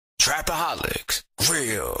Trapaholics,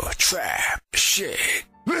 real trap shit.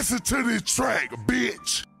 Listen to this track,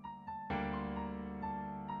 bitch.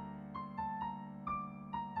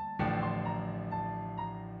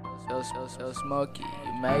 So smoky,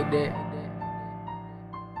 you made that.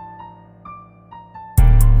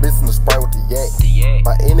 Missing the sprite with the yak.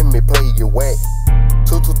 My enemy play you get whack.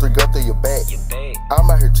 2, 2, 3 go through your back. I'm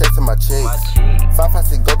out here chasing my checks. 5, 5,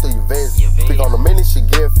 6 go through your vest. Speak on a minute, she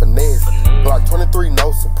get finesse. Glock 23,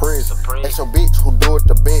 no suppress. That's your bitch who do it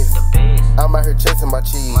the best. I'm out here chasing my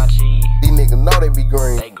cheese. These niggas know they be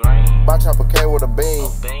green. My chopper came with a beam.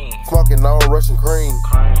 Smoking on Russian cream.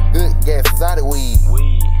 Good gas, exotic weed.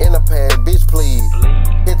 In the pad, bitch please.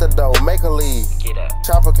 Hit the door, make a lead.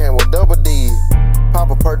 Chopper came with double D. Pop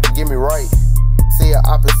a perk to get me right. See a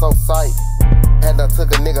op is so sight. Had done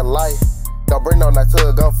took a nigga life. Don't bring no knife to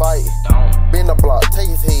a gunfight. Bend the block, take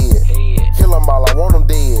his head. Kill him all, I want him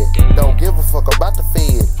dead. Don't give a fuck about the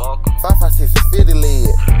fed. 5, 5, 6 is 50 lead.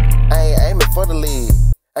 I ain't aiming for the leg.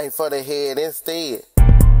 Ain't for the head instead.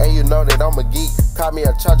 And you know that I'm a geek. Caught me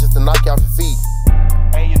a charge just to knock you off your feet.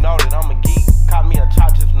 And you know that I'm a geek. Caught me a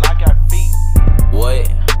charge just to knock you off your feet.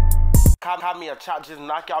 What? Caught me a charge just to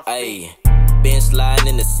knock you off your feet. Been sliding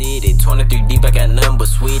in the city, 23 deep, I got nothing but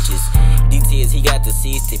switches. DTS, he got the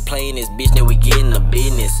 60, playing this bitch, then we getting the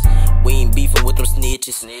business. We ain't beefing with them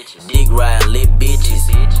snitches, dick riding lit bitches.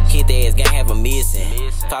 Hit the ass, gang have a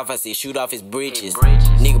missing. 5, 5, 6 shoot off his britches.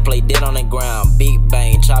 Nigga play dead on the ground, big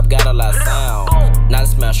bang, chop got a lot of sound. Now the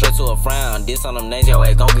smell straight to a frown, this on them names, your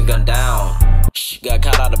ass gon' get gunned down. Shh, got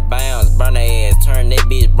caught out of bounds, burn their ass, turn that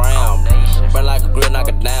bitch brown. Burn like a grill, knock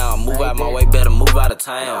it down, move out my way, better move out of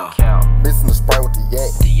town. Missing the sprite with the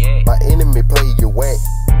yak. My enemy play you get whack.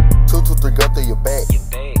 2, 2, 3 go through your back.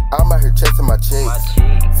 I'm out here chasing my checks.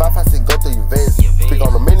 5, 5, 6 go through your vest. Speak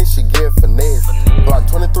on a minute, she get finesse. Glock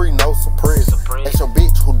 23, no suppress. That's your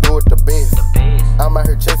bitch who do it the best. I'm out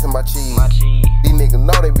here chasing my cheese. These niggas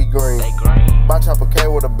know they be green. My chopper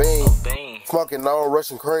came with a beam. Smoking on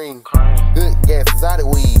Russian cream. Good gas, exotic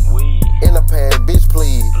weed. In the pad, bitch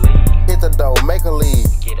please. Hit the door, make a lead.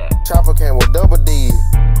 Chopper came with double D.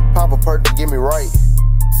 Pop a perk to get me right.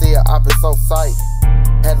 See a op is so sight.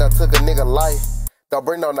 Had done took a nigga life. Don't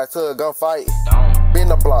bring no knife to a gunfight.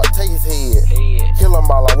 Bend the block, take his head. Kill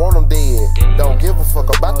him all, I want him dead. Don't give a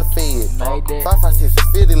fuck about the fed. 5, 5, 6 is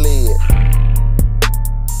 50 lead.